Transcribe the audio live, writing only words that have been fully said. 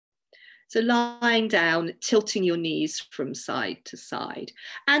So lying down, tilting your knees from side to side.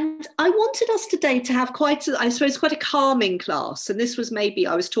 And I wanted us today to have quite a calming class. And this was maybe,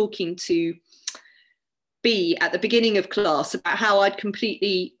 I was talking to B at the beginning of class about how I'd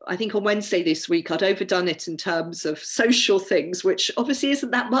completely, I think on Wednesday this week, I'd overdone it in terms of social things, which obviously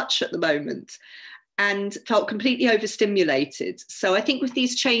isn't that much at the moment, and felt completely overstimulated. So I think with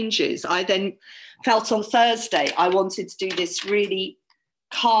these changes, I then felt on Thursday, I wanted to do this really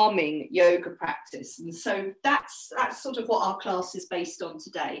calming yoga practice. And so that's sort of what our class is based on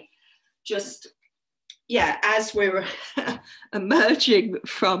today. Just, yeah, as we're emerging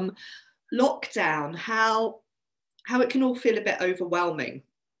from lockdown, how it can all feel a bit overwhelming.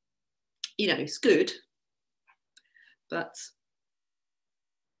 You know, it's good, but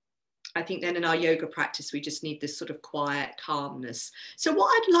I think then in our yoga practice, we just need this sort of quiet calmness. So what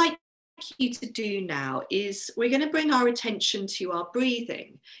I'd like you to do now is we're going to bring our attention to our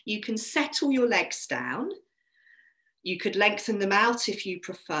breathing. You can settle your legs down. You could lengthen them out if you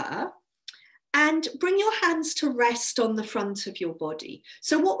prefer. And bring your hands to rest on the front of your body.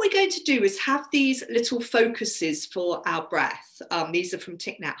 So what we're going to do is have these little focuses for our breath. These are from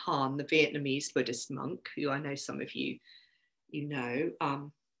Thich Nhat Hanh, the Vietnamese Buddhist monk, who I know some of you know.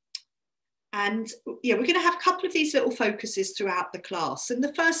 And yeah, we're going to have a couple of these little focuses throughout the class. And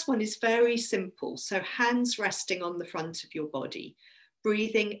the first one is very simple. So hands resting on the front of your body.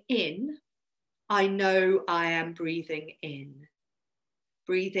 Breathing in, I know I am breathing in.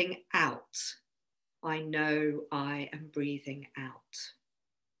 Breathing out, I know I am breathing out.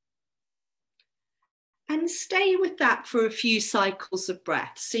 And stay with that for a few cycles of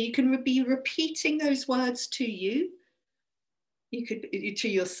breath. So you can be repeating those words to you. You could to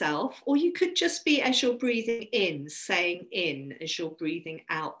yourself, or you could just be, as you're breathing in, saying in, as you're breathing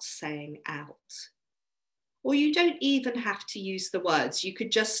out, saying out. Or you don't even have to use the words. You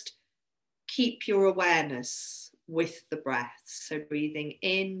could just keep your awareness with the breath. So breathing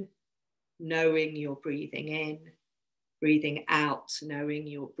in, knowing you're breathing in, breathing out, knowing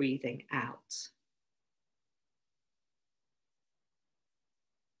you're breathing out.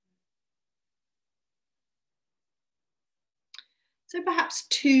 So perhaps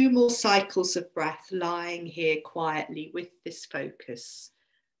 2 more cycles of breath, lying here quietly with this focus.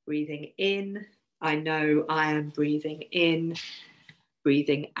 Breathing in, I know I am breathing in.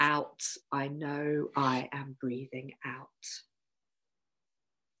 Breathing out, I know I am breathing out.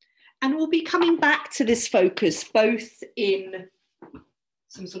 And we'll be coming back to this focus, both in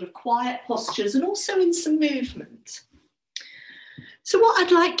some sort of quiet postures and also in some movement. So what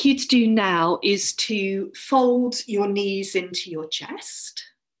I'd like you to do now is to fold your knees into your chest.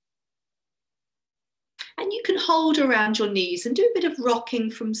 And you can hold around your knees and do a bit of rocking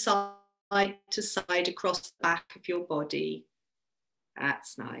from side to side across the back of your body.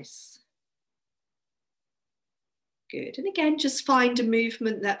 That's nice. Good. And again, just find a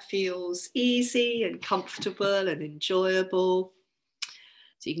movement that feels easy and comfortable and enjoyable.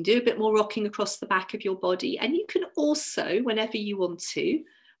 So you can do a bit more rocking across the back of your body. And you can also, whenever you want to,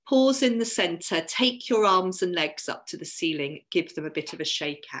 pause in the center, take your arms and legs up to the ceiling, give them a bit of a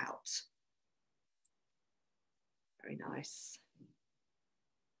shake out. Very nice.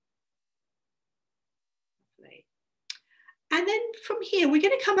 Lovely. And then from here, we're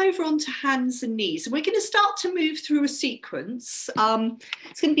going to come over onto hands and knees. And we're going to start to move through a sequence.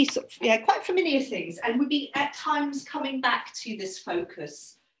 It's going to be sort of, quite familiar things. And we'll be at times coming back to this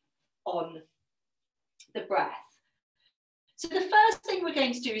focus on the breath. So the first thing we're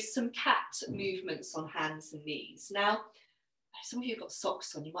going to do is some cat movements on hands and knees. Now, some of you have got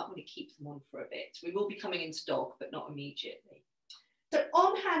socks on. You might want to keep them on for a bit. We will be coming into dog, but not immediately. So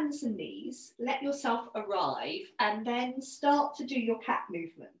on hands and knees, let yourself arrive and then start to do your cat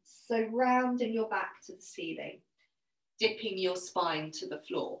movements. So rounding your back to the ceiling, dipping your spine to the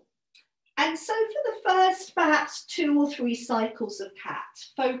floor. And so for the first perhaps 2 or 3 cycles of cat,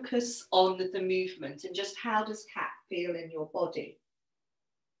 focus on the movement and just how does cat feel in your body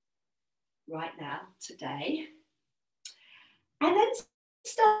right now, today. And then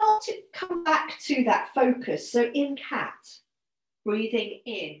start to come back to that focus. So in cat, breathing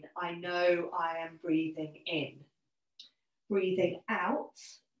in, I know I am breathing in. Breathing out,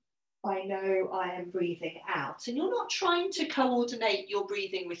 I know I am breathing out. And you're not trying to coordinate your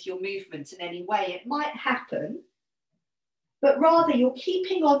breathing with your movement in any way. It might happen, but rather you're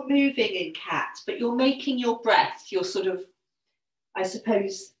keeping on moving in cat, but you're making your breath your sort of, I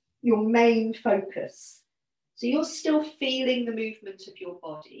suppose, your main focus. So you're still feeling the movement of your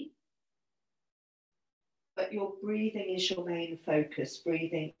body, but your breathing is your main focus.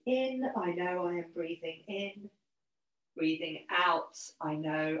 Breathing in, I know I am breathing in. Breathing out, I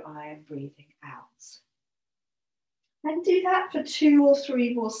know I am breathing out. And do that for 2 or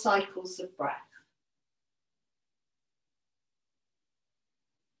 3 more cycles of breath.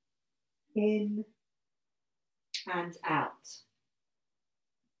 In and out.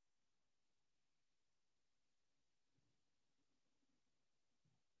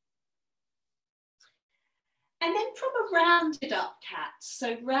 And then from a rounded up cat,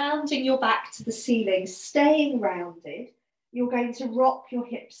 so rounding your back to the ceiling, staying rounded, you're going to rock your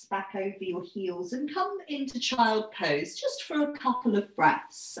hips back over your heels and come into child pose just for a couple of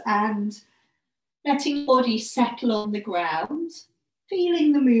breaths and letting your body settle on the ground,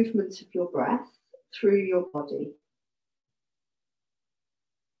 feeling the movement of your breath through your body.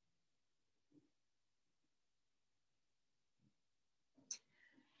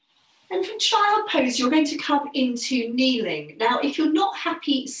 And from child pose, you're going to come into kneeling. Now, if you're not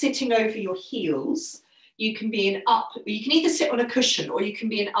happy sitting over your heels, you can be in up, you can either sit on a cushion or you can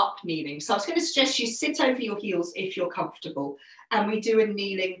be in up kneeling. So I was going to suggest you sit over your heels if you're comfortable, and we do a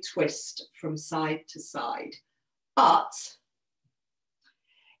kneeling twist from side to side. But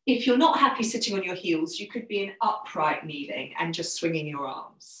if you're not happy sitting on your heels, you could be in upright kneeling and just swinging your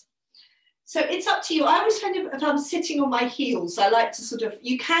arms. So it's up to you. I always find if I'm sitting on my heels, I like to sort of,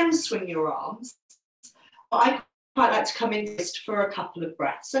 you can swing your arms, but I quite like to come in just for a couple of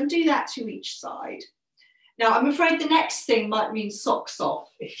breaths and do that to each side. Now, I'm afraid the next thing might mean socks off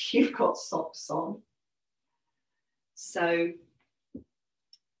if you've got socks on. So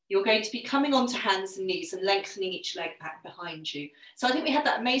you're going to be coming onto hands and knees and lengthening each leg back behind you. So I think we had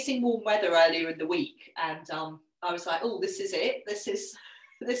that amazing warm weather earlier in the week, and I was like, oh, this is it. This is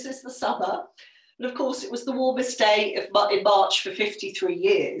the summer. And of course, it was the warmest day in March for 53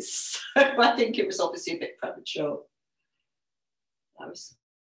 years. So I think it was obviously a bit premature. I was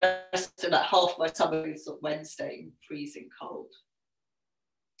like half my summer was on Wednesday, freezing cold.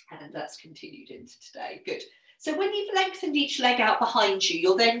 And that's continued into today. Good. So when you've lengthened each leg out behind you,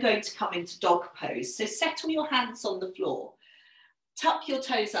 you're then going to come into dog pose. So settle your hands on the floor. Tuck your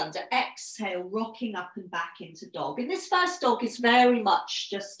toes under, exhale, rocking up and back into dog. And this first dog is very much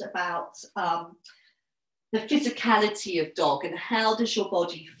just about the physicality of dog and how does your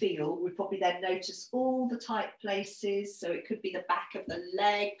body feel. We probably then notice all the tight places. So it could be the back of the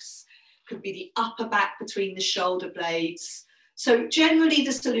legs, could be the upper back between the shoulder blades. So generally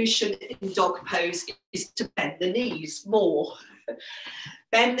the solution in dog pose is to bend the knees more.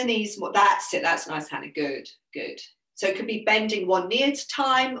 Bend the knees more. That's it. That's nice, Hannah. Good, good. So it could be bending one knee at a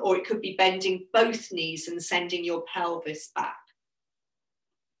time, or it could be bending both knees and sending your pelvis back.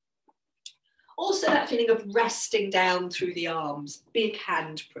 Also that feeling of resting down through the arms, big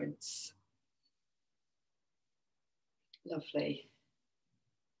handprints. Lovely.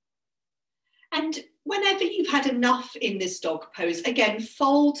 And whenever you've had enough in this dog pose, again,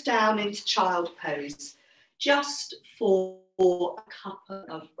 fold down into child pose, just for a couple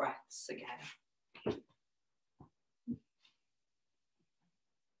of breaths again.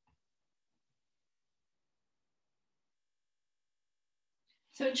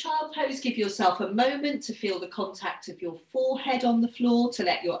 So in child pose, give yourself a moment to feel the contact of your forehead on the floor, to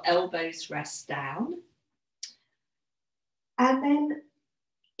let your elbows rest down. And then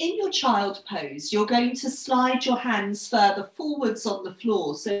in your child pose, you're going to slide your hands further forwards on the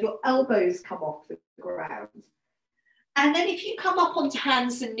floor so your elbows come off the ground. And then if you come up onto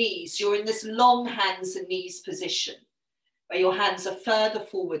hands and knees, you're in this long hands and knees position where your hands are further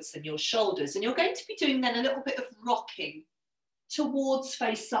forwards than your shoulders. And you're going to be doing then a little bit of rocking towards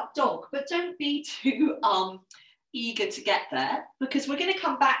face up dog, but don't be too eager to get there, because we're going to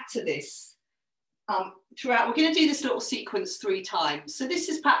come back to this throughout. We're going to do this little sequence 3 times. So this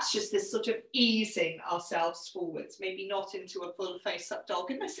is perhaps just this sort of easing ourselves forwards, maybe not into a full face up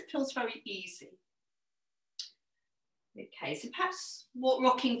dog unless it feels very easy. Okay, so perhaps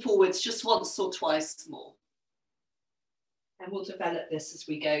rocking forwards just once or twice more. And we'll develop this as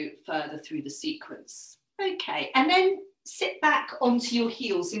we go further through the sequence. Okay, and then sit back onto your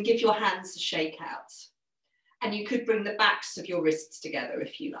heels and give your hands a shake out. And you could bring the backs of your wrists together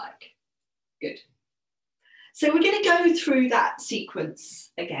if you like. Good. So we're going to go through that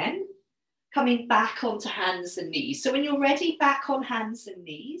sequence again, coming back onto hands and knees. So when you're ready, back on hands and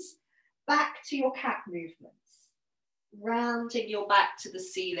knees, back to your cat movements, rounding your back to the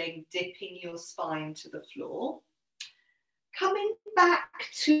ceiling, dipping your spine to the floor. Coming back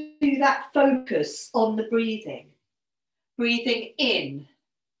to that focus on the breathing. Breathing in,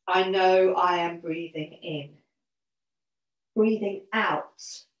 I know I am breathing in. Breathing out,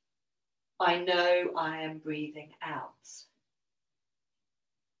 I know I am breathing out.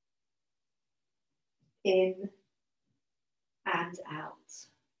 In and out.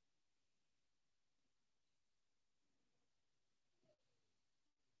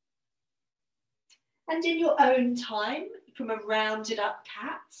 And in your own time, from a rounded up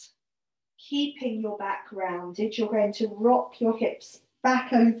cat, keeping your back rounded, you're going to rock your hips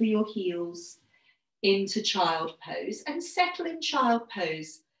back over your heels into child pose and settle in child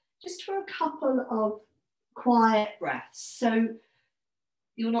pose just for a couple of quiet breaths. So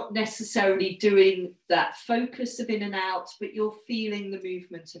you're not necessarily doing that focus of in and out, but you're feeling the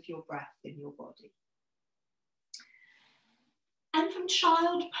movement of your breath in your body. And from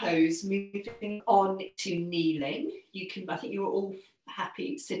child pose, moving on to kneeling, you can, I think you're all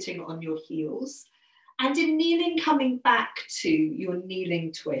happy sitting on your heels. And in kneeling, coming back to your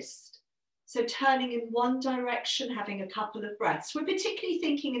kneeling twist. So turning in one direction, having a couple of breaths. We're particularly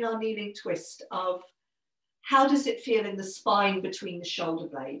thinking in our kneeling twist of how does it feel in the spine between the shoulder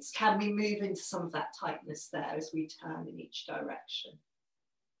blades? Can we move into some of that tightness there as we turn in each direction?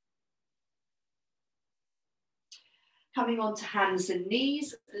 Coming on to hands and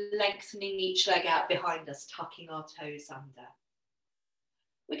knees, lengthening each leg out behind us, tucking our toes under.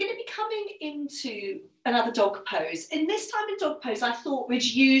 We're going to be coming into another dog pose. In this time in dog pose, I thought we'd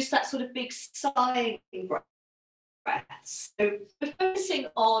use that sort of big sighing breaths. So we're focusing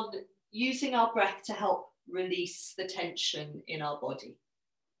on using our breath to help release the tension in our body.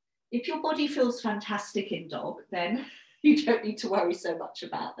 If your body feels fantastic in dog, then you don't need to worry so much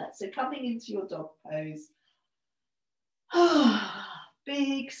about that. So coming into your dog pose,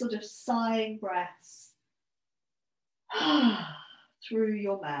 big sort of sighing breaths through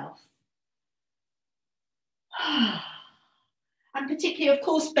your mouth. And particularly, of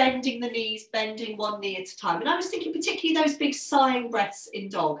course, bending the knees, bending one knee at a time. And I was thinking particularly those big sighing breaths in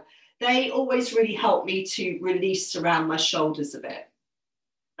dog, they always really help me to release around my shoulders a bit.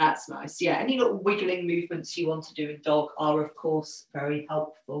 That's nice. Yeah, any little wiggling movements you want to do in dog are, of course, very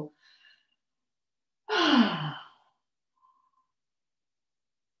helpful.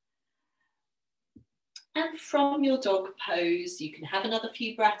 And from your dog pose, you can have another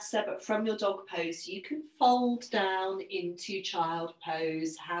few breaths there, but from your dog pose, you can fold down into child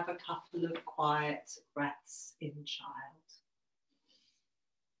pose, have a couple of quiet breaths in child.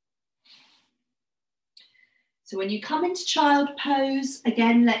 So when you come into child pose,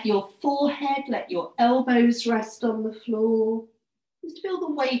 again, let your forehead, let your elbows rest on the floor. Just feel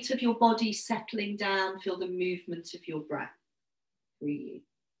the weight of your body settling down, feel the movement of your breath. Breathe.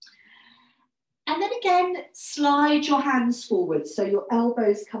 And then again, slide your hands forward so your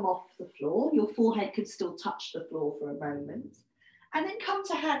elbows come off the floor. Your forehead can still touch the floor for a moment. And then come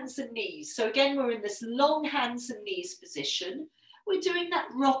to hands and knees. So again, we're in this long hands and knees position. We're doing that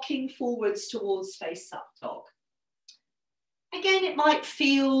rocking forwards towards face up dog. Again, it might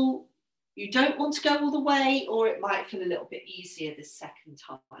feel you don't want to go all the way, or it might feel a little bit easier this second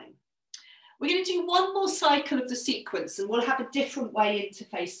time. We're going to do one more cycle of the sequence and we'll have a different way into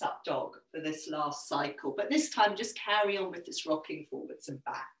face up dog for this last cycle. But this time, just carry on with this rocking forwards and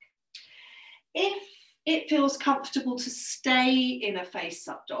back. If it feels comfortable to stay in a face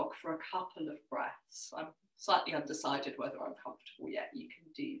up dog for a couple of breaths, I'm slightly undecided whether I'm comfortable yet, you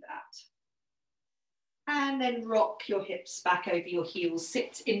can do that. And then rock your hips back over your heels.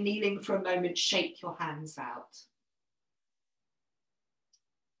 Sit in kneeling for a moment, shake your hands out.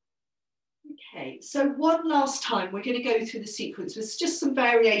 Okay, so one last time, we're going to go through the sequence with just some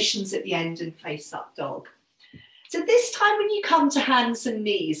variations at the end and face up dog. So this time when you come to hands and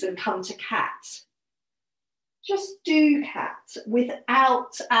knees and come to cat, just do cat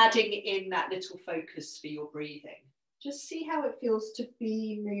without adding in that little focus for your breathing. Just see how it feels to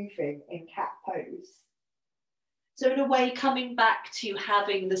be moving in cat pose. So in a way, coming back to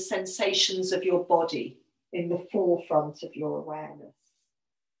having the sensations of your body in the forefront of your awareness.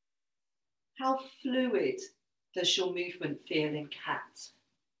 How fluid does your movement feel in cat?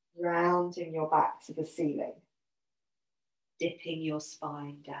 Rounding your back to the ceiling, dipping your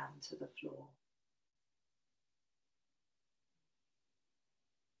spine down to the floor.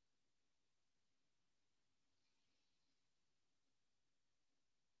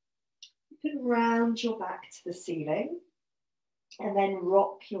 You can round your back to the ceiling and then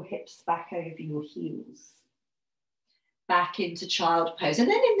rock your hips back over your heels. Back into child pose. And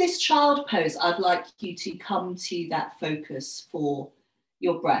then in this child pose, I'd like you to come to that focus for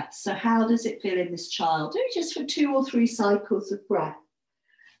your breath. So how does it feel in this child? Maybe just for 2 or 3 cycles of breath.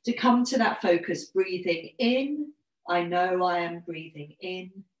 To come to that focus, breathing in. I know I am breathing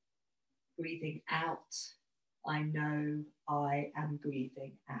in. Breathing out. I know I am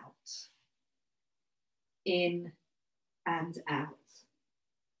breathing out. In and out.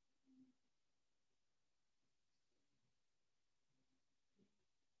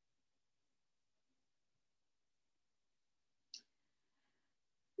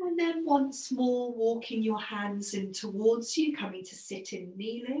 And then once more, walking your hands in towards you, coming to sit in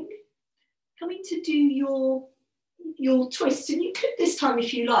kneeling, coming to do your twist. And you could this time,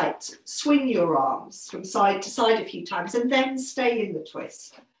 if you like, swing your arms from side to side a few times and then stay in the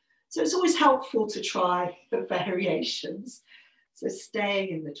twist. So it's always helpful to try the variations. So staying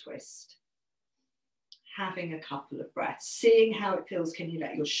in the twist, having a couple of breaths, seeing how it feels. Can you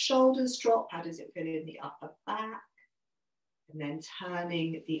let your shoulders drop? How does it feel in the upper back? And then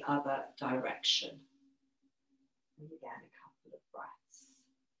turning the other direction. And again, a couple of breaths.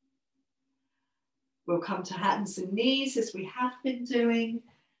 We'll come to hands and knees as we have been doing.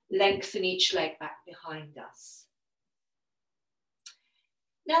 Lengthen each leg back behind us.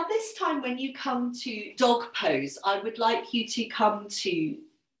 Now this time when you come to dog pose, I would like you to come to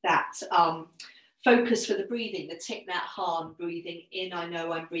that focus for the breathing, the Thich Nhat Hanh, breathing in, I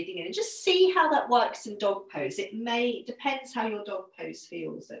know I'm breathing in, and just see how that works in dog pose. Depends how your dog pose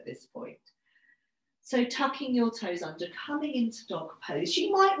feels at this point. So tucking your toes under, coming into dog pose.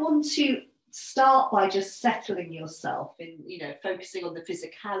 You might want to start by just settling yourself in, focusing on the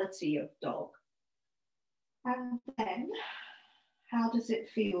physicality of dog. And then, how does it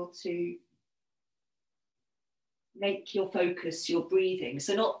feel to make your focus your breathing?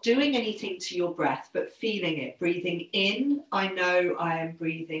 So not doing anything to your breath, but feeling it. Breathing in, I know I am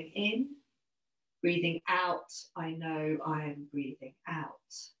breathing in. Breathing out, I know I am breathing out.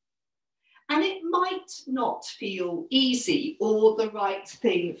 And it might not feel easy or the right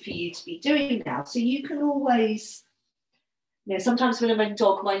thing for you to be doing now. So you can always, sometimes when I'm in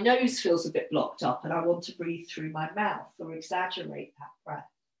dog, my nose feels a bit blocked up and I want to breathe through my mouth or exaggerate that breath.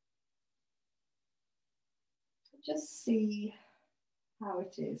 Just see how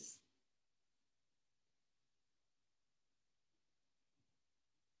it is.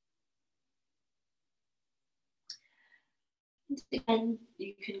 And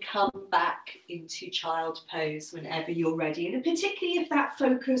you can come back into child pose whenever you're ready. And particularly if that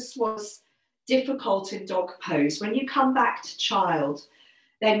focus was difficult in dog pose, when you come back to child,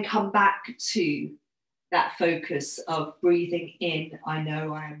 then come back to that focus of breathing in, I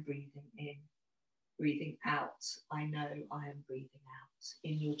know I am breathing in. Breathing out, I know I am breathing out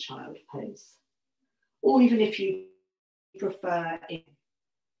in your child pose. Or even if you prefer in.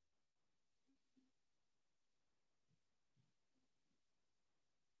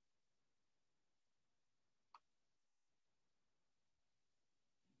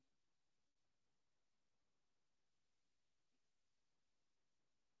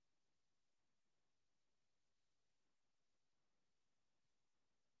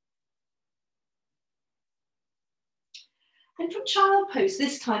 And from child pose,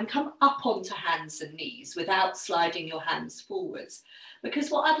 this time come up onto hands and knees without sliding your hands forwards. Because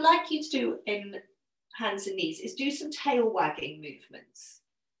what I'd like you to do in hands and knees is do some tail wagging movements.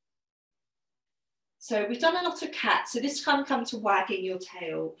 So we've done a lot of cat. So this time come to wagging your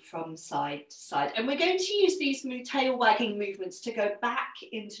tail from side to side. And we're going to use these tail wagging movements to go back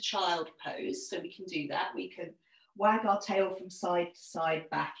into child pose. So we can do that. We can wag our tail from side to side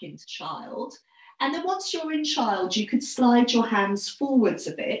back into child. And then once you're in child, you can slide your hands forwards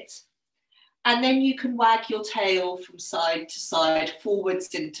a bit. And then you can wag your tail from side to side,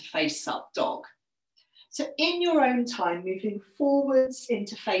 forwards into face up dog. So in your own time, moving forwards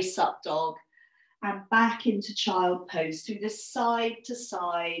into face up dog and back into child pose through the side to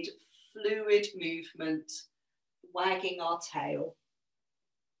side, fluid movement, wagging our tail.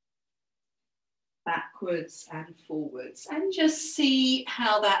 Backwards and forwards, and just see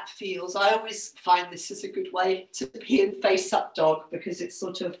how that feels. I always find this is a good way to be in face up dog because it's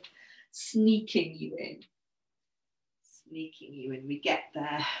sort of sneaking you in. We get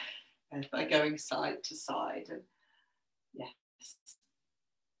there by going side to side, and yes,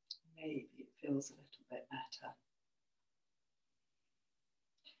 maybe it feels a little bit better.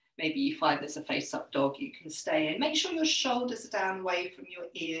 Maybe you find there's a face up dog you can stay in. Make sure your shoulders are down away from your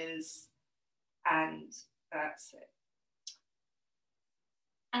ears. And that's it.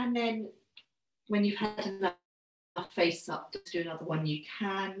 And then when you've had enough face up, just do another one you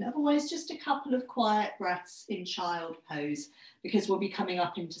can. Otherwise, just a couple of quiet breaths in child pose because we'll be coming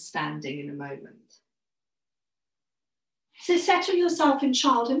up into standing in a moment. So settle yourself in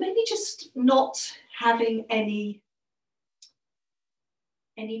child and maybe just not having any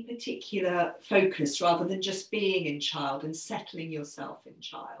particular focus rather than just being in child and settling yourself in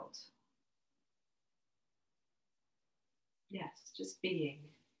child. Yes, just being.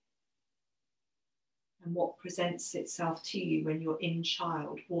 And what presents itself to you when you're in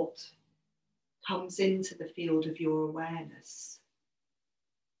child, what comes into the field of your awareness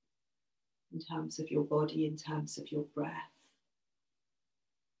in terms of your body, in terms of your breath.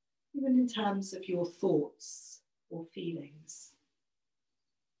 even in terms of your thoughts or feelings.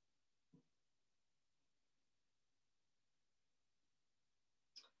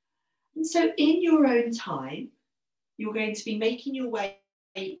 And so in your own time, you're going to be making your way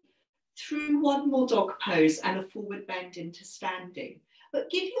through one more dog pose and a forward bend into standing. But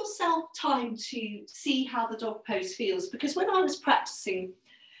give yourself time to see how the dog pose feels, because when I was practicing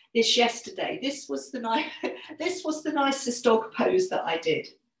this yesterday, this was the nicest dog pose that I did.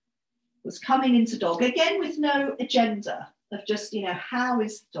 Was coming into dog, again with no agenda of just, how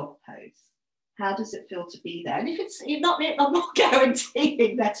is the dog pose? How does it feel to be there? And if it's not, I'm not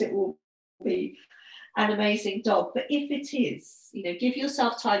guaranteeing that it will be an amazing dog, but if it is, give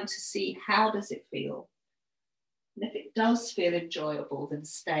yourself time to see how does it feel. And if it does feel enjoyable, then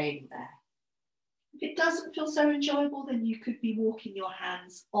staying there. If it doesn't feel so enjoyable, then you could be walking your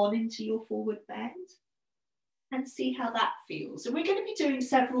hands on into your forward bend and see how that feels. And we're going to be doing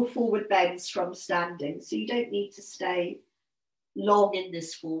several forward bends from standing, so you don't need to stay long in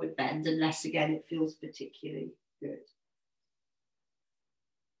this forward bend unless, again, it feels particularly good.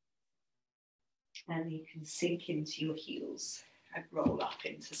 And you can sink into your heels and roll up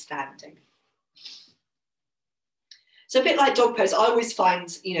into standing. So a bit like dog pose, I always find,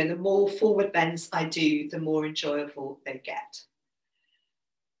 the more forward bends I do, the more enjoyable they get.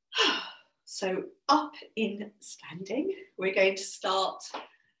 So up in standing, we're going to start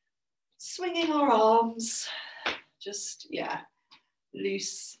swinging our arms, just,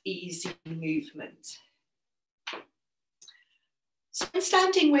 loose, easy movement. So in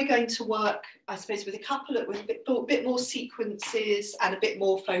standing, we're going to work, I suppose, with a bit more sequences and a bit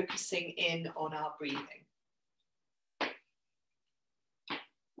more focusing in on our breathing.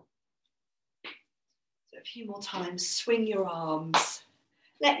 So a few more times, swing your arms,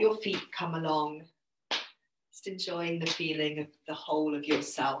 let your feet come along, just enjoying the feeling of the whole of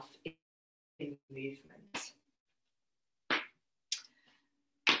yourself in movement.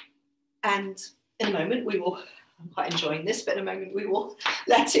 And in a moment, I'm quite enjoying this, but in a moment we will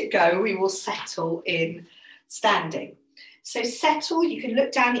let it go. We will settle in standing. So settle, you can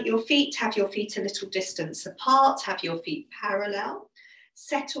look down at your feet, have your feet a little distance apart, have your feet parallel,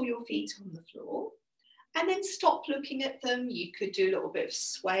 settle your feet on the floor, and then stop looking at them. You could do a little bit of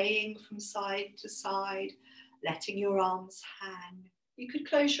swaying from side to side, letting your arms hang. You could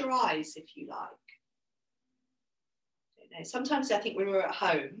close your eyes if you like. I don't know, sometimes I think when we're at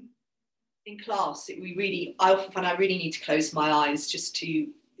home, in class, I often find I really need to close my eyes just to,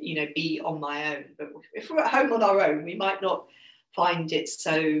 be on my own. But if we're at home on our own, we might not find it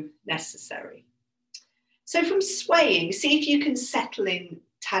so necessary. So from swaying, see if you can settle in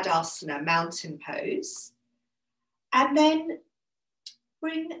Tadasana, mountain pose, and then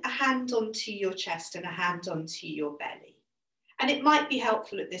bring a hand onto your chest and a hand onto your belly. And it might be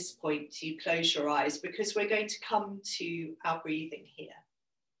helpful at this point to close your eyes, because we're going to come to our breathing here.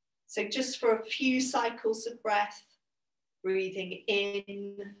 So just for a few cycles of breath, breathing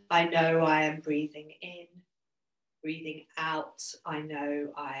in, I know I am breathing in. Breathing out, I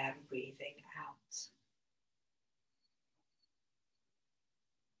know I am breathing out.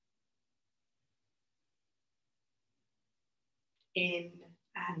 In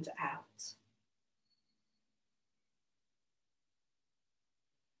and out.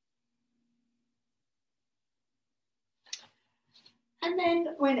 And then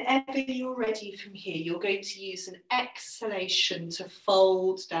whenever you're ready from here, you're going to use an exhalation to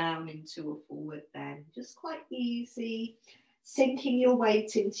fold down into a forward bend. Just quite easy, sinking your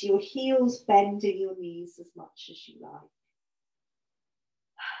weight into your heels, bending your knees as much as you like.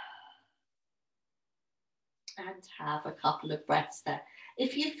 And have a couple of breaths there.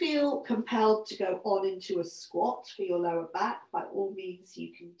 If you feel compelled to go on into a squat for your lower back, by all means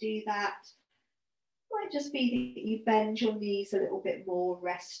you can do that. Might just be that you bend your knees a little bit more,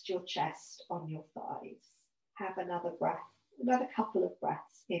 rest your chest on your thighs. Have another breath, another couple of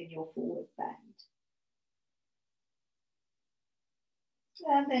breaths in your forward bend.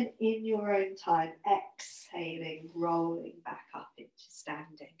 And then in your own time, exhaling, rolling back up into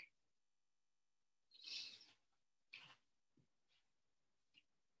standing.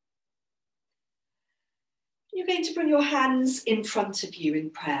 You're going to bring your hands in front of you in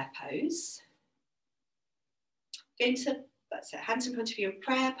prayer pose. That's it, hands in front of you in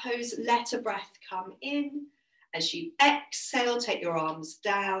prayer pose, let a breath come in. As you exhale, take your arms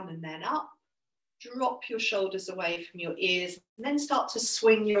down and then up. Drop your shoulders away from your ears, and then start to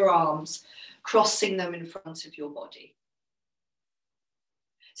swing your arms, crossing them in front of your body.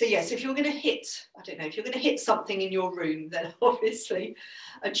 So yes, if you're going to hit, if you're going to hit something in your room, then obviously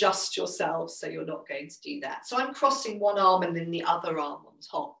adjust yourself so you're not going to do that. So I'm crossing one arm and then the other arm on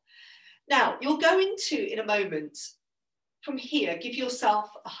top. Now, you're going to, in a moment, from here, give yourself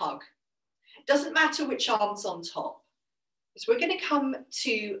a hug. It doesn't matter which arm's on top. So we're going to come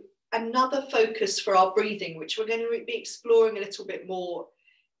to another focus for our breathing, which we're going to be exploring a little bit more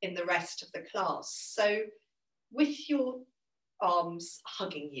in the rest of the class. So with your arms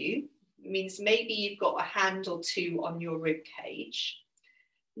hugging you, means maybe you've got a hand or two on your rib cage.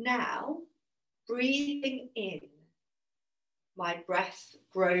 Now, breathing in, my breath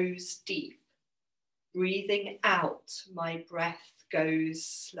grows deep. Breathing out, my breath goes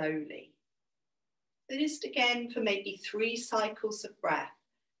slowly. So just again for maybe 3 cycles of breath,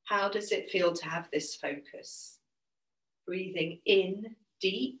 how does it feel to have this focus? Breathing in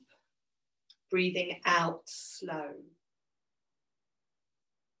deep, breathing out slow.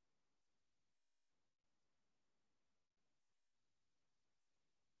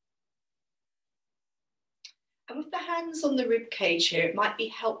 And with the hands on the rib cage here, it might be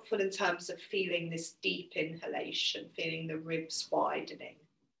helpful in terms of feeling this deep inhalation, feeling the ribs widening.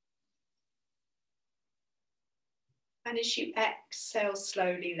 And as you exhale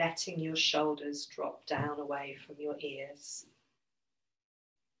slowly, letting your shoulders drop down away from your ears.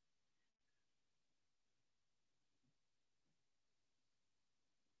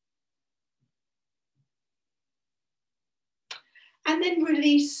 And then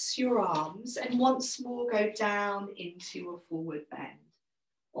release your arms and once more go down into a forward bend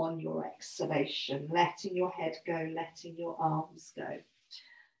on your exhalation, letting your head go, letting your arms go.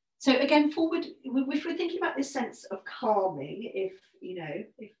 So again, forward, if we're thinking about this sense of calming, if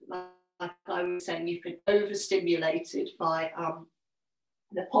like I was saying, you've been overstimulated by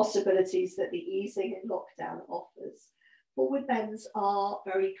the possibilities that the easing and lockdown offers, forward bends are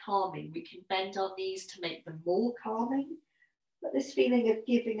very calming. We can bend our knees to make them more calming. But this feeling of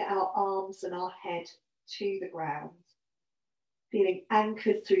giving our arms and our head to the ground, feeling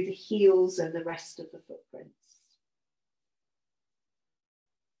anchored through the heels and the rest of the footprints.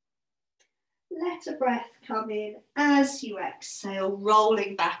 Let a breath come in as you exhale,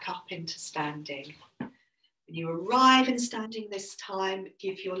 rolling back up into standing. When you arrive in standing this time,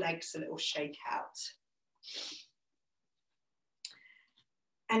 give your legs a little shake out.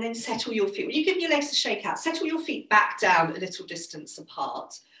 And then settle your feet. When you give your legs a shake out, settle your feet back down a little distance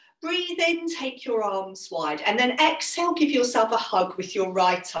apart. Breathe in, take your arms wide, and then exhale, give yourself a hug with your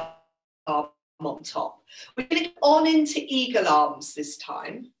right arm on top. We're going to go on into eagle arms this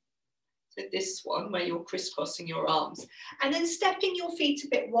time. So this one where you're crisscrossing your arms. And then stepping your feet a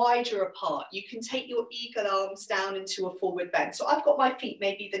bit wider apart, you can take your eagle arms down into a forward bend. So I've got my feet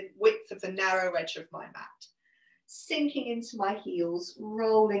maybe the width of the narrow edge of my mat. Sinking into my heels,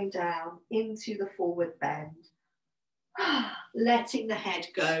 rolling down into the forward bend. Letting the head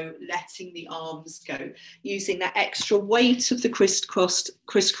go, letting the arms go, using that extra weight of the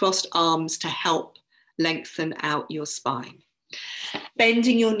crisscrossed arms to help lengthen out your spine.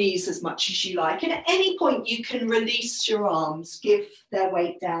 Bending your knees as much as you like. And at any point you can release your arms, give their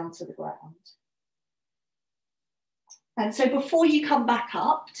weight down to the ground. And so before you come back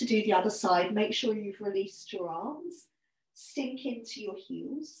up to do the other side, make sure you've released your arms, sink into your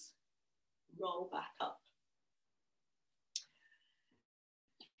heels, roll back up.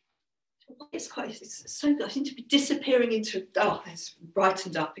 It's so good. I seem to be disappearing into, oh, it's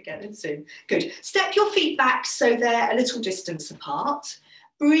brightened up again in Zoom. Good. Step your feet back so they're a little distance apart.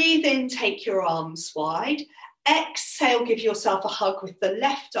 Breathe in, take your arms wide. Exhale, give yourself a hug with the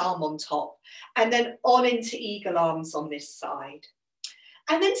left arm on top and then on into eagle arms on this side.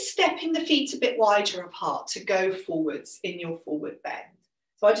 And then stepping the feet a bit wider apart to go forwards in your forward bend.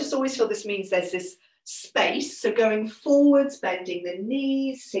 So I just always feel this means there's this space. So going forwards, bending the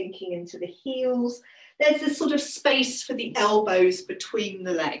knees, sinking into the heels. There's this sort of space for the elbows between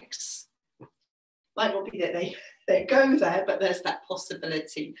the legs. Might not be that they go there, but there's that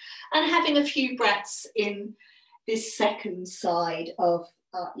possibility. And having a few breaths in this second side of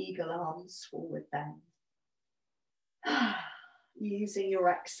our eagle arms forward bend. Using your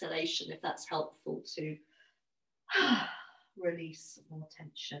exhalation, if that's helpful, to release more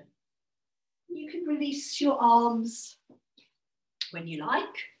tension. You can release your arms when you like.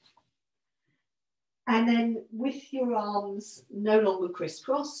 And then with your arms no longer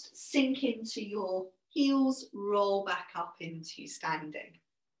crisscrossed, sink into your heels, roll back up into standing.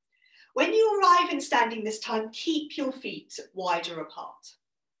 When you arrive in standing this time, keep your feet wider apart.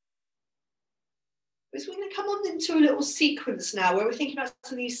 So we're going to come on into a little sequence now where we're thinking about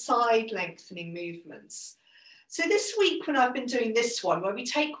some of these side lengthening movements. So this week when I've been doing this one, where we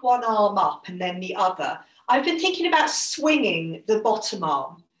take one arm up and then the other, I've been thinking about swinging the bottom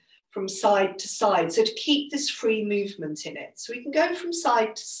arm. from side to side. So to keep this free movement in it. So we can go from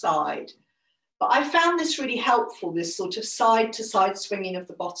side to side. But I found this really helpful, this sort of side to side swinging of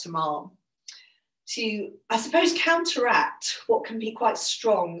the bottom arm, to, I suppose, counteract what can be quite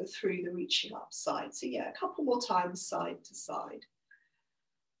strong through the reaching up side. So yeah, a couple more times side to side.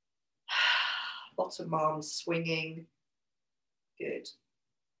 Bottom arm swinging. Good.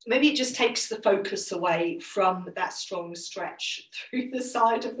 Maybe it just takes the focus away from that strong stretch through the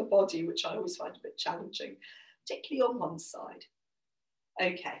side of the body, which I always find a bit challenging, particularly on one side.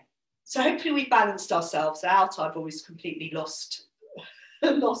 Okay, so hopefully we've balanced ourselves out. I've always completely lost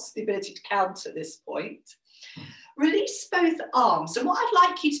the ability to count at this point. Release both arms. And what I'd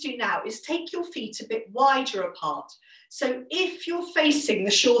like you to do now is take your feet a bit wider apart. So if you're facing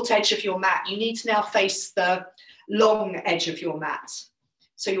the short edge of your mat, you need to now face the long edge of your mat.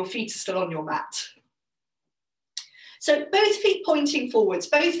 So your feet are still on your mat. So both feet pointing forwards,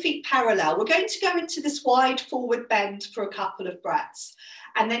 both feet parallel. We're going to go into this wide forward bend for a couple of breaths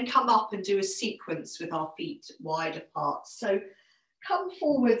and then come up and do a sequence with our feet wide apart. So come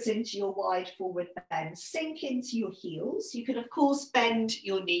forwards into your wide forward bend, sink into your heels. You can of course bend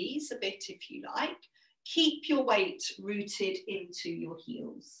your knees a bit if you like. Keep your weight rooted into your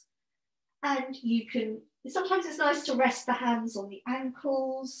heels. And you can, sometimes it's nice to rest the hands on the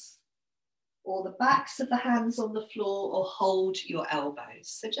ankles or the backs of the hands on the floor, or hold your elbows.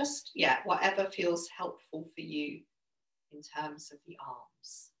 So just, yeah, whatever feels helpful for you in terms of the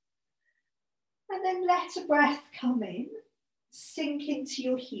arms. And then let a breath come in, sink into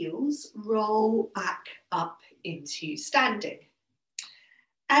your heels, roll back up into standing.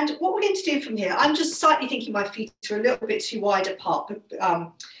 And what we're going to do from here, I'm just slightly thinking my feet are a little bit too wide apart.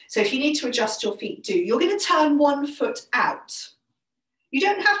 So if you need to adjust your feet, do. You're going to turn one foot out. You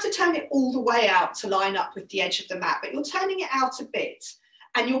don't have to turn it all the way out to line up with the edge of the mat, but you're turning it out a bit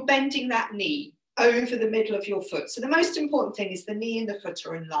and you're bending that knee over the middle of your foot. So the most important thing is the knee and the foot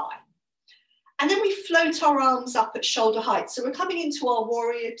are in line. And then we float our arms up at shoulder height. So we're coming into our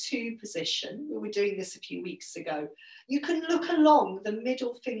warrior two position. We were doing this a few weeks ago. You can look along the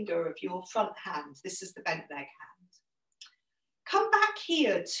middle finger of your front hand. This is the bent leg hand. Come back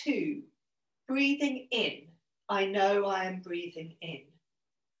here too, breathing in. I know I am breathing in.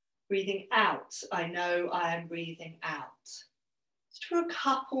 Breathing out. I know I am breathing out. Just for a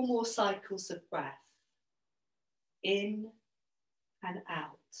couple more cycles of breath. In and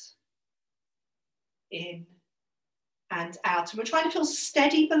out. In and out. And we're trying to feel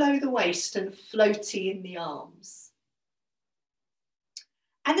steady below the waist and floaty in the arms.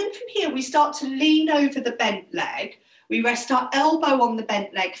 And then from here, we start to lean over the bent leg. We rest our elbow on the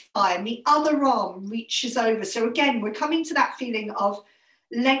bent leg thigh and the other arm reaches over. So again, we're coming to that feeling of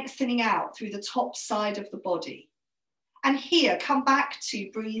lengthening out through the top side of the body. And here, come back to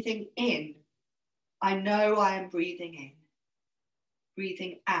breathing in. I know I am breathing in.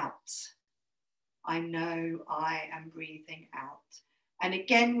 Breathing out. I know I am breathing out. And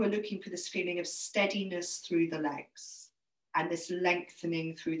again, we're looking for this feeling of steadiness through the legs and this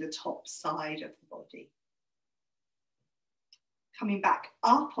lengthening through the top side of the body. Coming back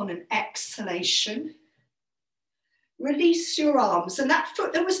up on an exhalation. Release your arms, and that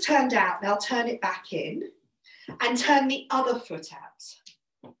foot that was turned out, now turn it back in and turn the other foot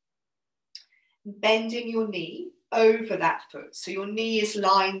out. Bending your knee over that foot. So your knee is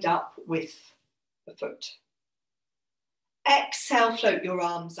lined up with the foot. Exhale, float your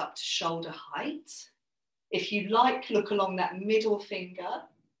arms up to shoulder height. If you like, look along that middle finger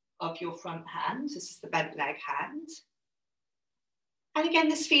of your front hand. This is the bent leg hand. And again,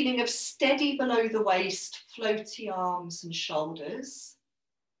 this feeling of steady below the waist, floaty arms and shoulders.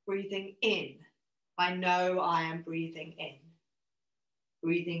 Breathing in. I know I am breathing in.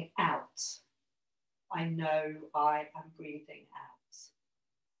 Breathing out. I know I am breathing out.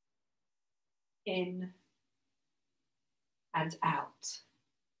 In and out.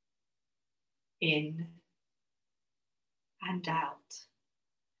 In and out.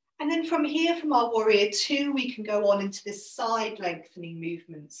 And then from here, from our warrior two, we can go on into this side lengthening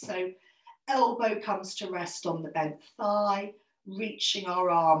movement. So elbow comes to rest on the bent thigh, reaching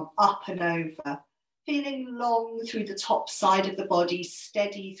our arm up and over, feeling long through the top side of the body,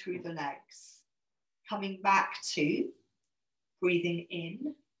 steady through the legs. Coming back to breathing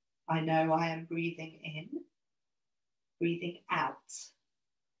in. I know I am breathing in. Breathing out.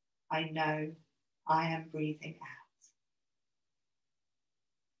 I know I am breathing out.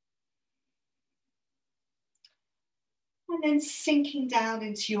 And then sinking down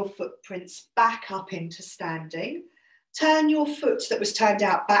into your footprints, back up into standing. Turn your foot that was turned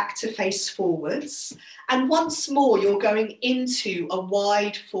out back to face forwards. And once more, you're going into a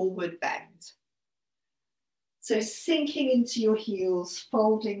wide forward bend. So sinking into your heels,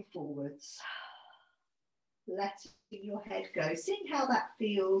 folding forwards. Letting your head go. Seeing how that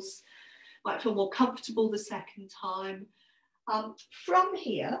feels. Might feel more comfortable the second time. From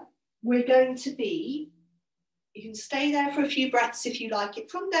here, we're going to be, you can stay there for a few breaths if you like it.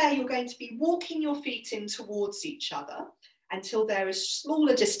 From there, you're going to be walking your feet in towards each other until they're a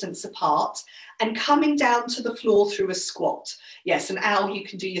smaller distance apart and coming down to the floor through a squat. Yes, and Al, you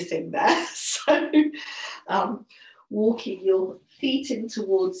can do your thing there. So walking your feet in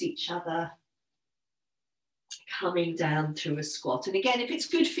towards each other, coming down through a squat. And again, if it's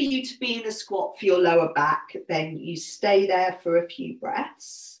good for you to be in a squat for your lower back, then you stay there for a few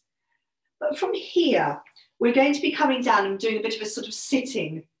breaths. But from here, we're going to be coming down and doing a bit of a sort of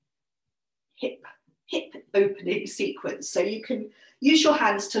sitting hip opening sequence. So you can use your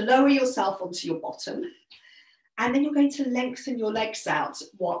hands to lower yourself onto your bottom. And then you're going to lengthen your legs out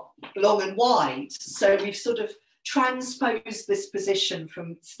long and wide. So we've sort of transposed this position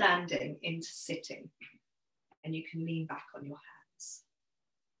from standing into sitting. And you can lean back on your hands.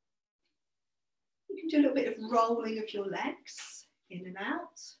 You can do a little bit of rolling of your legs in and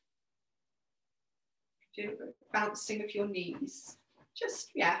out. Do a little bit of bouncing of your knees. Just,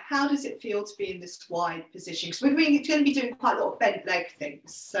 yeah, how does it feel to be in this wide position? Because we're going to be doing quite a lot of bent leg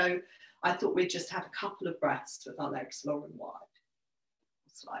things. So I thought we'd just have a couple of breaths with our legs long and wide.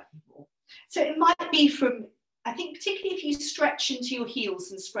 Slightly more. So it might be from, I think particularly if you stretch into your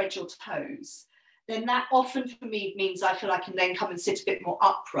heels and spread your toes, then that often for me means I feel I can then come and sit a bit more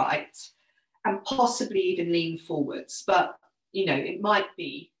upright and possibly even lean forwards. But, you know, it might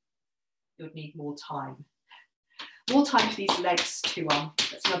be you'll need more time. More time for these legs to,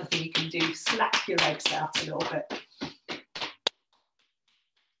 that's another thing you can do, slap your legs out a little bit.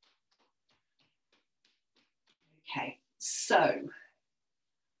 Okay, so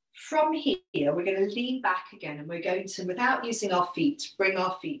from here, we're going to lean back again and we're going to, without using our feet, bring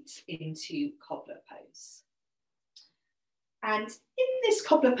our feet into cobbler pose. And in this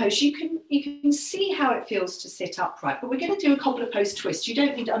cobbler pose, you can see how it feels to sit upright, but we're going to do a cobbler pose twist. You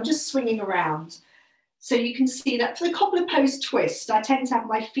don't need, I'm just swinging around. So you can see that for the cobbler pose twist, I tend to have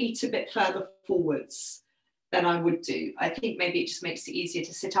my feet a bit further forwards than I would do. I think maybe it just makes it easier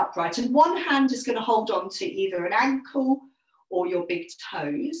to sit upright. And one hand is going to hold on to either an ankle or your big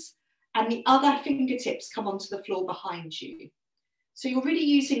toes, and the other fingertips come onto the floor behind you. So you're really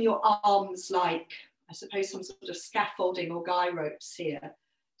using your arms like, I suppose, some sort of scaffolding or guy ropes here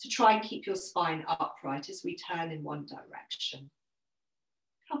to try and keep your spine upright as we turn in one direction.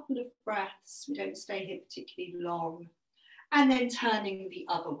 Couple of breaths, we don't stay here particularly long, and then turning the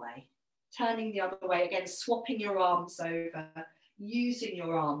other way. Turning the other way, again, swapping your arms over, using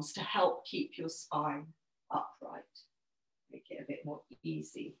your arms to help keep your spine upright. Make it a bit more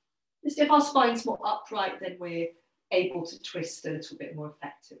easy. Just if our spine's more upright, then we're able to twist a little bit more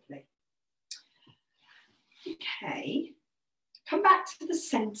effectively. Okay, come back to the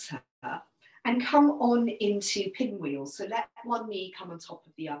center and come on into pinwheel. So let one knee come on top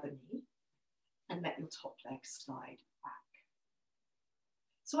of the other knee and let your top leg slide back.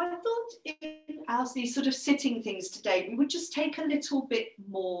 So I thought in as these sort of sitting things today, we would just take a little bit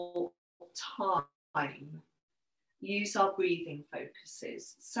more time, use our breathing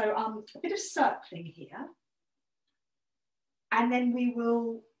focuses. So a bit of circling here, and then we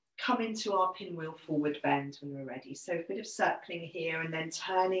will come into our pinwheel forward bend when we're ready. So a bit of circling here and then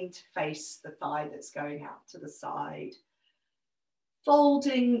turning to face the thigh that's going out to the side.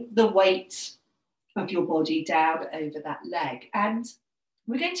 Folding the weight of your body down over that leg. And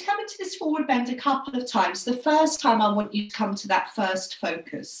we're going to come into this forward bend a couple of times. The first time I want you to come to that first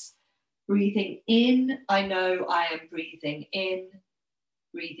focus. Breathing in, I know I am breathing in.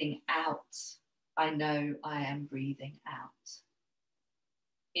 Breathing out, I know I am breathing out.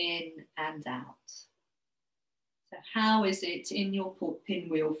 In and out. So how is it in your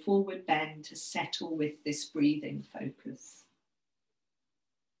pinwheel forward bend to settle with this breathing focus?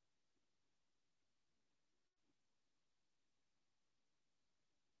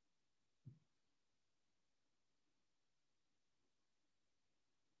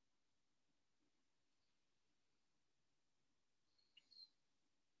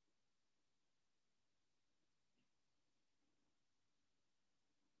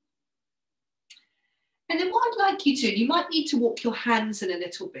 And then what I'd like you to do, you might need to walk your hands in a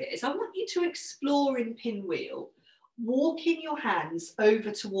little bit, is I want you to explore in pinwheel, walking your hands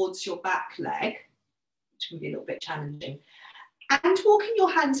over towards your back leg, which can be a little bit challenging, And walking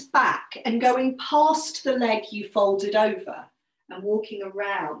your hands back and going past the leg you folded over and walking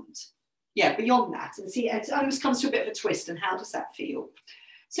around, yeah, beyond that. And see, it almost comes to a bit of a twist. And how does that feel?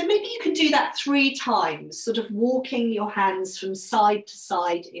 So maybe you can do that 3 times, sort of walking your hands from side to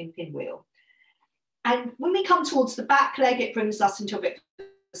side in pinwheel. And when we come towards the back leg, it brings us into a bit of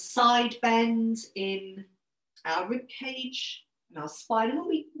a side bend in our rib cage and our spine. And when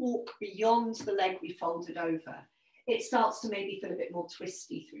we walk beyond the leg we folded over, it starts to maybe feel a bit more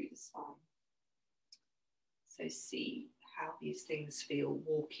twisty through the spine. So see how these things feel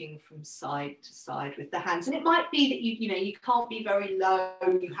walking from side to side with the hands. And it might be that you can't be very low,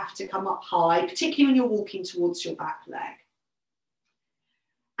 you have to come up high, particularly when you're walking towards your back leg.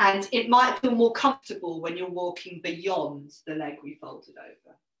 And it might feel more comfortable when you're walking beyond the leg we folded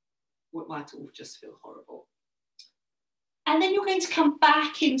over. Or it might all just feel horrible. And then you're going to come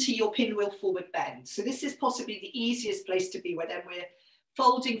back into your pinwheel forward bend. So this is possibly the easiest place to be, where then we're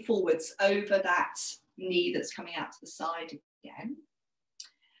folding forwards over that knee that's coming out to the side again.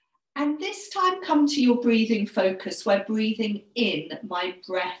 And this time come to your breathing focus, where breathing in, my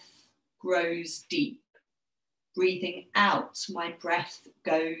breath grows deep. Breathing out, my breath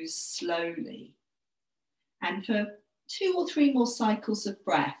goes slowly. And for 2 or 3 more cycles of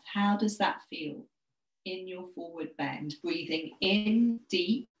breath, how does that feel in your forward bend? Breathing in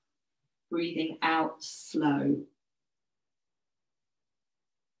deep, breathing out slow.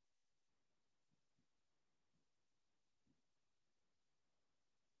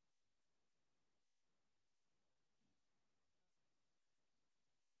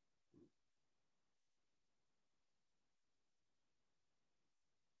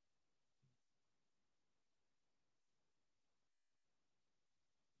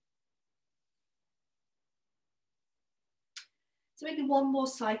 So maybe 1 more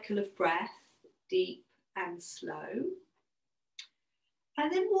cycle of breath, deep and slow.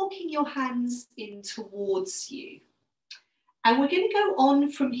 And then walking your hands in towards you. And we're going to go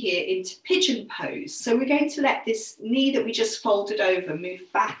on from here into pigeon pose. So we're going to let this knee that we just folded over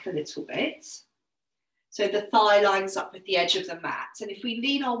move back a little bit. So the thigh lines up with the edge of the mat. And if we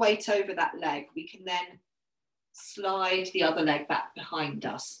lean our weight over that leg, we can then slide the other leg back behind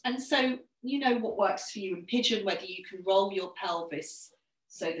us. And so you know what works for you in pigeon, whether you can roll your pelvis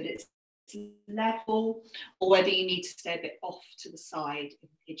so that it's level, or whether you need to stay a bit off to the side in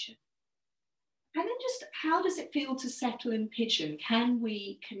pigeon. And then just how does it feel to settle in pigeon? Can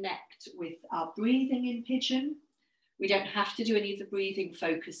we connect with our breathing in pigeon? We don't have to do any of the breathing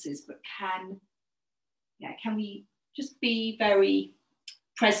focuses, but can we just be very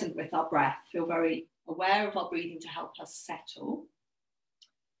present with our breath, feel very aware of our breathing to help us settle?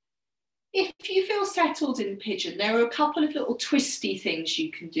 If you feel settled in pigeon, there are a couple of little twisty things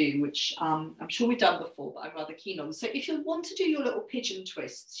you can do, which I'm sure we've done before, but I'm rather keen on. So if you want to do your little pigeon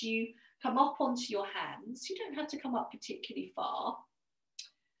twists, you come up onto your hands. You don't have to come up particularly far.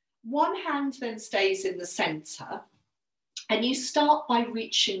 One hand then stays in the centre, and you start by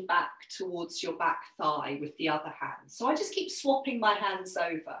reaching back towards your back thigh with the other hand. So I just keep swapping my hands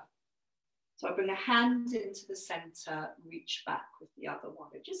over. So I bring a hand into the centre, reach back with the other one,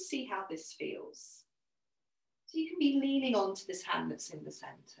 and just see how this feels. So you can be leaning onto this hand that's in the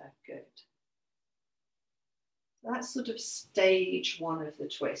centre. Good. That's sort of stage 1 of the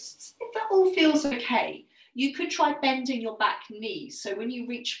twists. If that all feels okay, you could try bending your back knee. So when you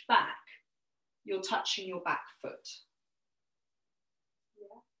reach back, you're touching your back foot. Yeah,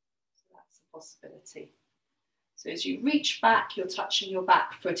 so that's a possibility. So as you reach back, you're touching your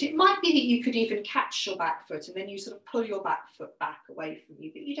back foot. It might be that you could even catch your back foot and then you sort of pull your back foot back away from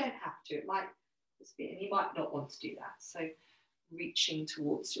you, but you don't have to. It might just be, and you might not want to do that. So reaching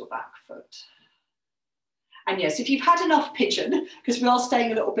towards your back foot. And yes, if you've had enough pigeon, because we are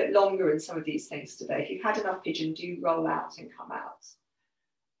staying a little bit longer in some of these things today, if you've had enough pigeon, do roll out and come out.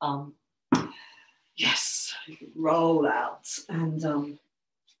 Yes, you can roll out and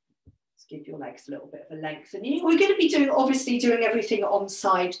give your legs a little bit of a length. And we're going to be obviously doing everything on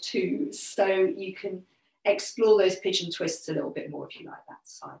side 2, so you can explore those pigeon twists a little bit more if you like that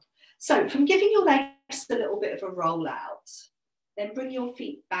side. So from giving your legs a little bit of a roll out, then bring your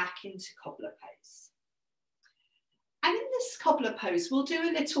feet back into cobbler pose. And in this cobbler pose, we'll do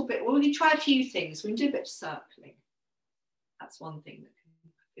a little bit, we'll try a few things. We can do a bit of circling. That's one thing that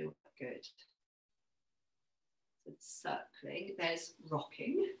can feel good. So circling, there's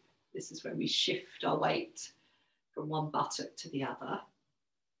rocking. This is when we shift our weight from one buttock to the other.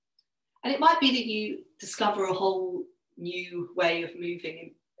 And it might be that you discover a whole new way of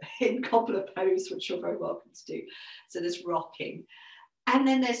moving in cobbler pose, which you're very welcome to do. So there's rocking. And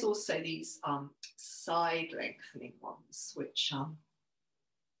then there's also these side lengthening ones, which,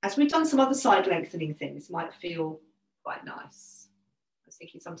 as we've done some other side lengthening things, might feel quite nice. I was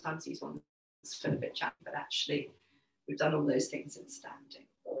thinking sometimes these ones feel a bit challenging, but actually we've done all those things in standing.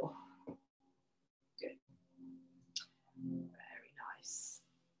 Oh, good. Very nice.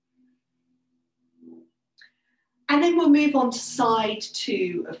 And then we'll move on to side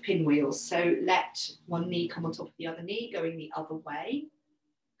 2 of pinwheels. So let one knee come on top of the other knee, going the other way,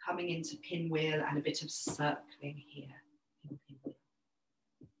 coming into pinwheel and a bit of circling here.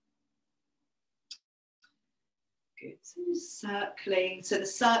 Good, so circling. So the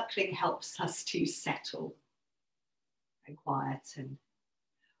circling helps us to settle and quieten.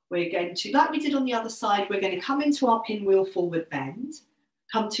 We're going to, like we did on the other side, we're going to come into our pinwheel forward bend,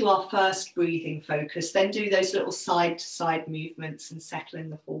 come to our first breathing focus, then do those little side to side movements and settle in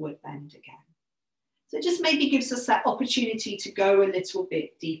the forward bend again. So it just maybe gives us that opportunity to go a little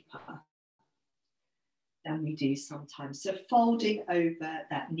bit deeper than we do sometimes. So folding over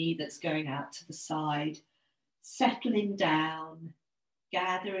that knee that's going out to the side, settling down,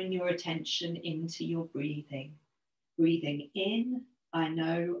 gathering your attention into your breathing. Breathing in, I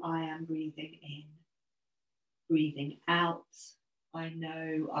know I am breathing in. Breathing out, I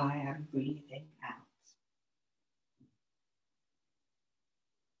know I am breathing out.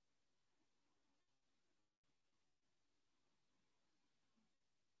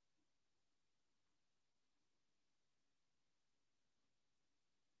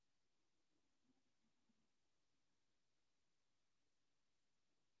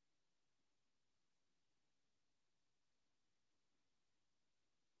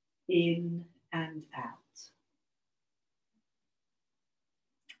 In and out.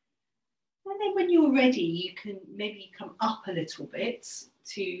 And then when you're ready, you can maybe come up a little bit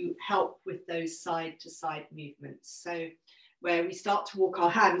to help with those side to side movements. So where we start to walk our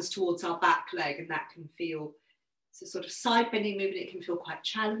hands towards our back leg, and that can feel, it's a sort of side bending movement, it can feel quite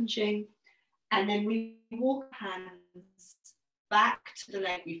challenging. And then we walk hands back to the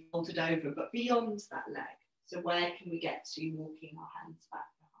leg we folded over, but beyond that leg. So where can we get to walking our hands back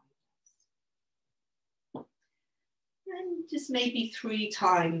behind us? And just maybe 3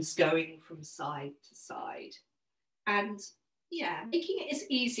 times going from side to side. And yeah, making it as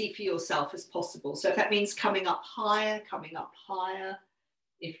easy for yourself as possible. So if that means coming up higher, coming up higher.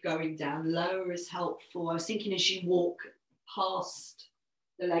 If going down lower is helpful. I was thinking as you walk past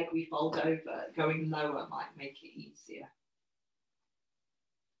the leg we fold over, going lower might make it easier.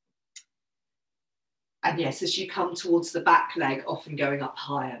 And yes, as you come towards the back leg, often going up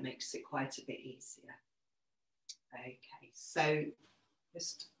higher makes it quite a bit easier. Okay, so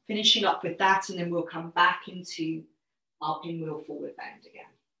just finishing up with that, and then we'll come back into our pinwheel forward bend again.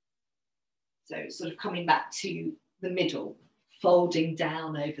 So sort of coming back to the middle, folding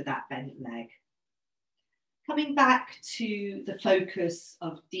down over that bent leg. Coming back to the focus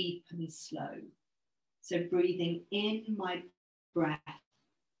of deep and slow. So breathing in, my breath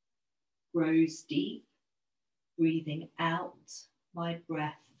grows deep. Breathing out, my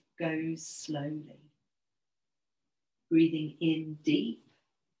breath goes slowly. Breathing in deep,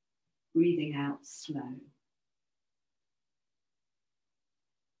 breathing out slow.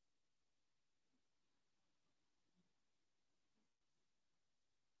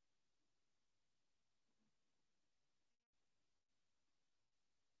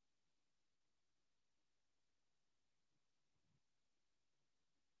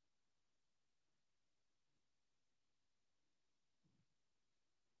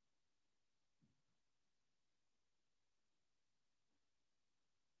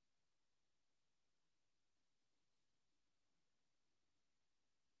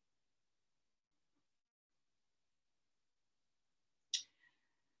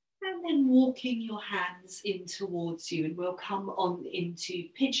 And then walking your hands in towards you, and we'll come on into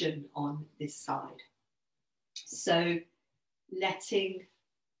pigeon on this side. So letting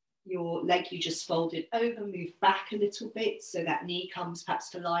your leg you just folded over move back a little bit, so that knee comes perhaps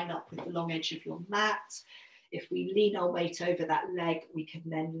to line up with the long edge of your mat. If we lean our weight over that leg, we can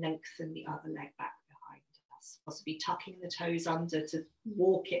then lengthen the other leg back behind us, possibly tucking the toes under to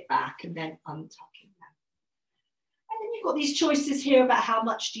walk it back and then untucking them. And then you've got these choices here about how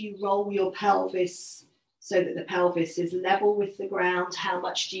much do you roll your pelvis so that the pelvis is level with the ground, how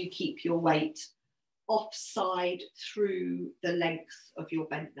much do you keep your weight offside through the length of your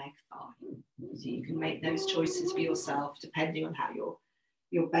bent leg thigh. So you can make those choices for yourself depending on how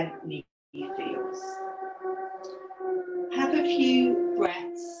your bent knee feels. Have a few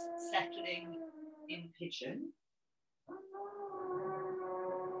breaths settling in pigeon.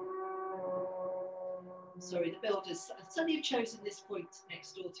 Sorry, the builders suddenly have chosen this point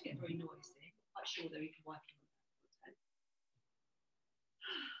next door to get very noisy. I'm quite sure they're even working on that.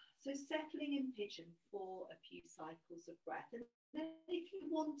 So settling in pigeon for a few cycles of breath. And then if you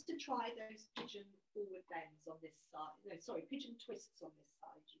want to try those pigeon forward bends on this side, no, sorry, pigeon twists on this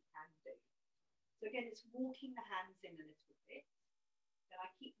side, you can do. So again, it's walking the hands in a little bit. Then I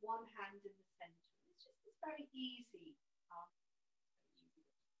keep one hand in the center. It's just this very easy, you know,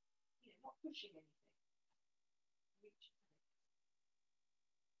 not pushing anything.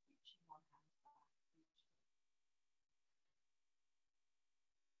 Reaching one hand back.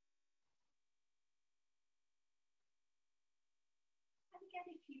 And again,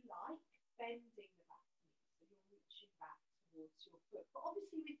 if you like, bending the back knee, so you're reaching back towards your foot. But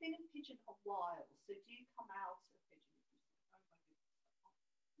obviously, we've been in pigeon a while, so do come out of pigeon if you think, oh my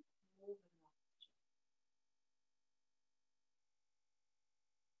goodness, more than enough.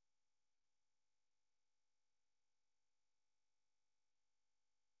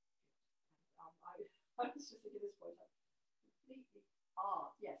 I was just thinking this point, completely,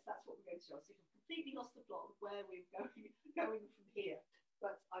 yes, that's what we're going to do. So we've completely lost the plot of where we're going from here,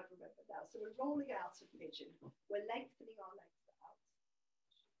 but I've remembered now. So we're rolling out of pigeon, we're lengthening our legs out.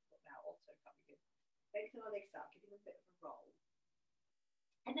 Now Otto coming in, lengthening our legs out, giving them a bit of a roll.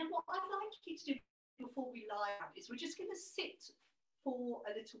 And then what I'd like you to do before we lie down is we're just going to sit for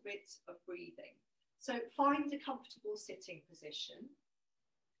a little bit of breathing. So find a comfortable sitting position.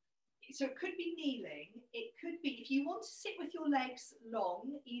 So it could be kneeling, it could be, if you want to sit with your legs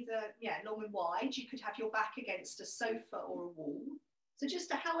long, either, long and wide, you could have your back against a sofa or a wall. So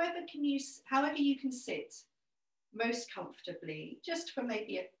just however you can sit most comfortably, just for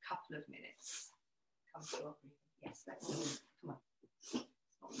maybe a couple of minutes. Come to our breathing. Yes, let's, come on. It's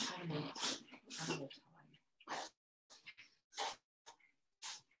not animal time.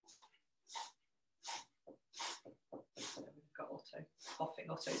 Otto, coughing.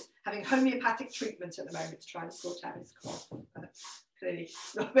 Otto's having homeopathic treatment at the moment to try and sort out his cough. Clearly,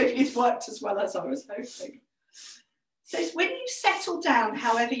 maybe it's worked as well as I was hoping. So when you settle down,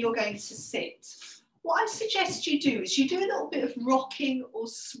 however you're going to sit, what I suggest you do is you do a little bit of rocking or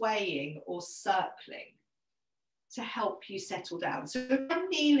swaying or circling to help you settle down. So if I'm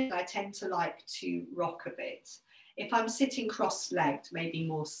kneeling, I tend to like to rock a bit. If I'm sitting cross-legged, maybe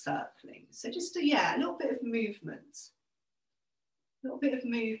more circling. So just a little bit of movement. A little bit of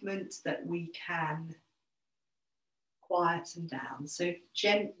movement that we can quieten down. So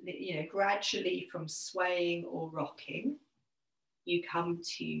gently, gradually from swaying or rocking, you come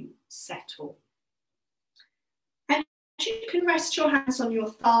to settle. And you can rest your hands on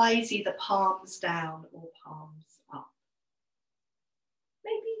your thighs, either palms down or palms up.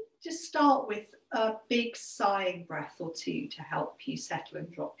 Maybe just start with a big sighing breath or two to help you settle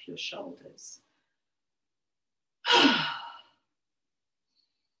and drop your shoulders.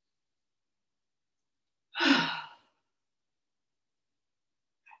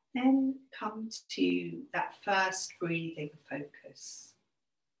 Then come to that first breathing focus.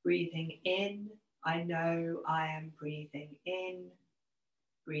 Breathing in, I know I am breathing in.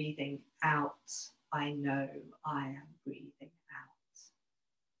 Breathing out, I know I am breathing out.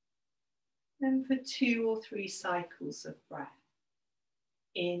 Then for 2 or 3 cycles of breath,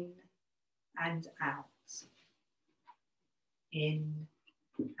 in and out, in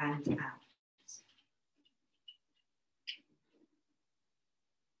and out.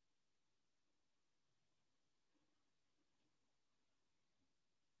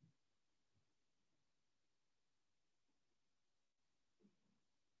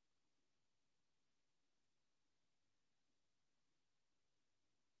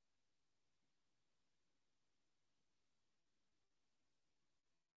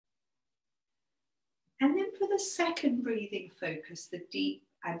 And then for the second breathing focus, the deep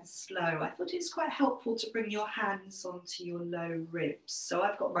and slow, I thought it's quite helpful to bring your hands onto your low ribs. So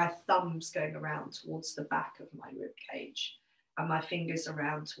I've got my thumbs going around towards the back of my rib cage and my fingers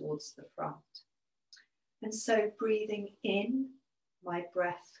around towards the front. And so breathing in, my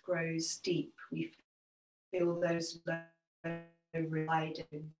breath grows deep. We feel those low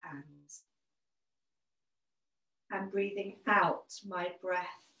widening hands. And breathing out, my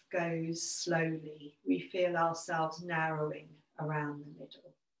breath goes slowly. We feel ourselves narrowing around the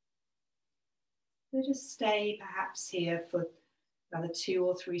middle. So just stay perhaps here for another 2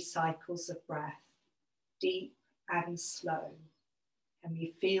 or 3 cycles of breath, deep and slow. And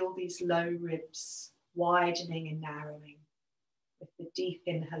we feel these low ribs widening and narrowing with the deep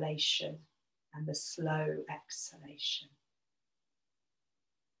inhalation and the slow exhalation.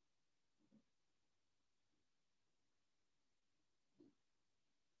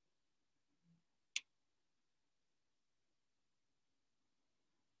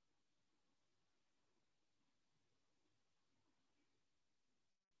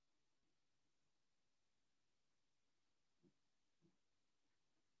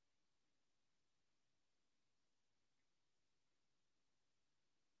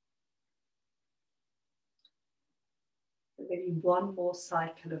 Maybe one more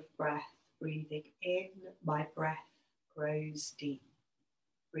cycle of breath. Breathing in, my breath grows deep.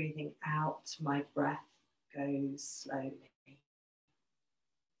 Breathing out, my breath goes slowly.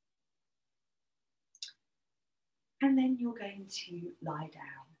 And then you're going to lie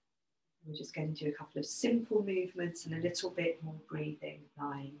down. We're just going to do a couple of simple movements and a little bit more breathing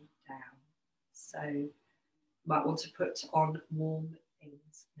lying down. So you might want to put on warm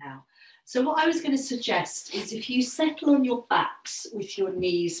things now. So what I was going to suggest is if you settle on your backs with your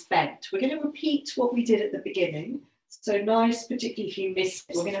knees bent, we're going to repeat what we did at the beginning. So nice, particularly if you missed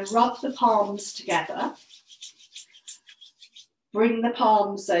it, we're going to rub the palms together. Bring the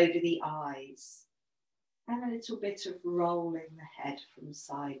palms over the eyes. And a little bit of rolling the head from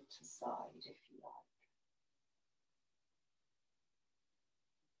side to side, if you like.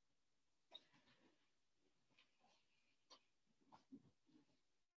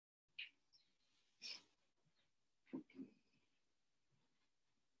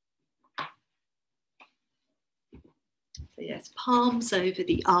 So yes, palms over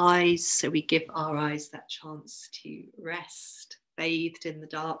the eyes, so we give our eyes that chance to rest, bathed in the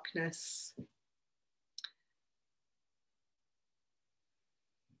darkness.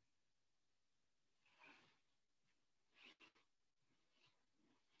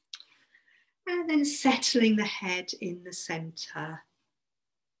 And then settling the head in the center.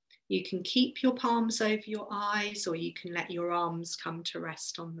 You can keep your palms over your eyes, or you can let your arms come to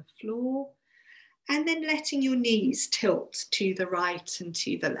rest on the floor. And then letting your knees tilt to the right and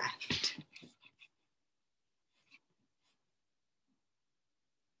to the left.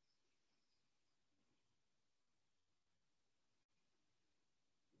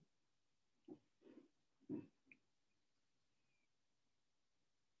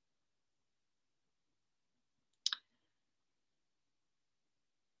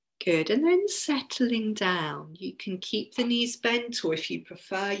 Good, and then settling down, you can keep the knees bent, or if you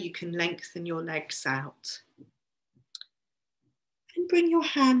prefer, you can lengthen your legs out. And bring your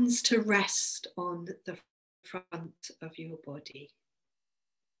hands to rest on the front of your body.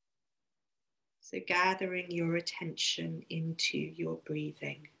 So gathering your attention into your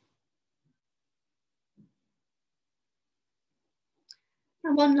breathing.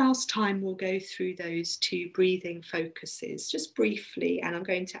 And one last time we'll go through those two breathing focuses just briefly, and I'm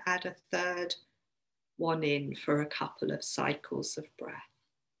going to add a third one in for a couple of cycles of breath.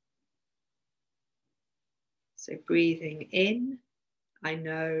 So breathing in, I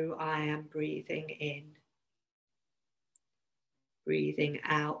know I am breathing in. Breathing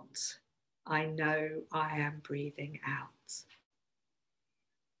out, I know I am breathing out.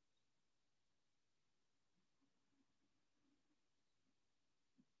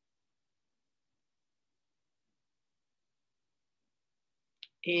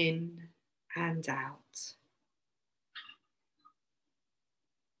 In and out.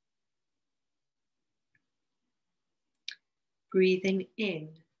 Breathing in,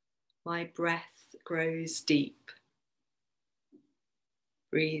 my breath grows deep.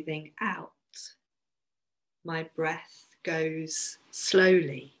 Breathing out, my breath goes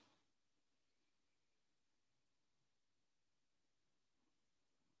slowly.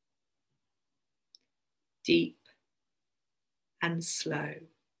 Deep and slow.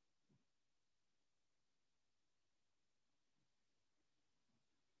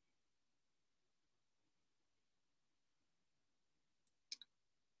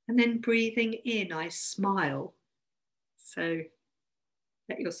 And then breathing in, I smile. So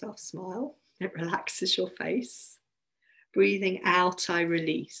let yourself smile. It relaxes your face. Breathing out, I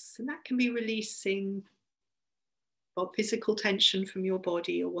release. And that can be releasing physical tension from your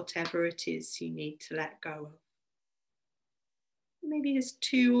body or whatever it is you need to let go of. Maybe there's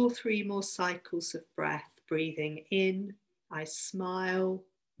 2 or 3 more cycles of breath. Breathing in, I smile.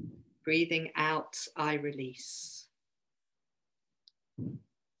 Breathing out, I release.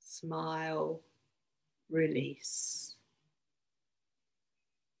 Smile, release.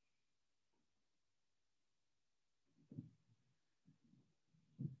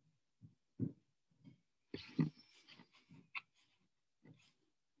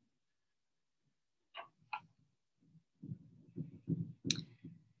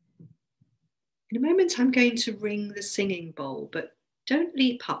 In a moment, I'm going to ring the singing bowl, but don't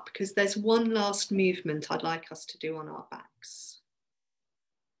leap up because there's one last movement I'd like us to do on our backs.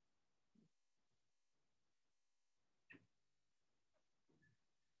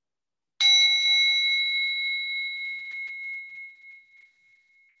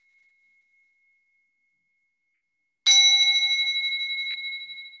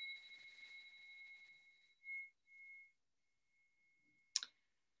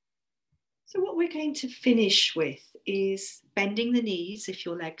 So what we're going to finish with is bending the knees if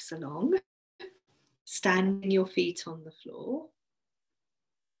your legs are long, standing your feet on the floor,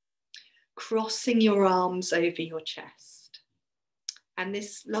 crossing your arms over your chest. And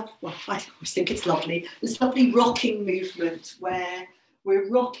this I always think it's lovely, this lovely rocking movement where we're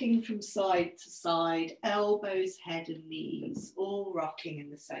rocking from side to side, elbows, head and knees, all rocking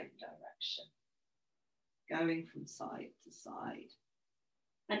in the same direction, going from side to side.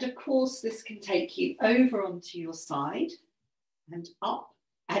 And of course, this can take you over onto your side and up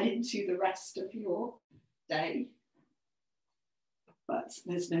and into the rest of your day. But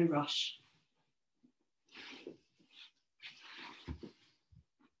there's no rush.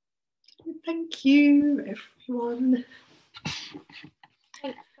 Thank you, everyone.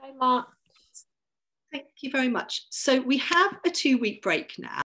 Thanks so much. Thank you very much. So we have a 2-week break now.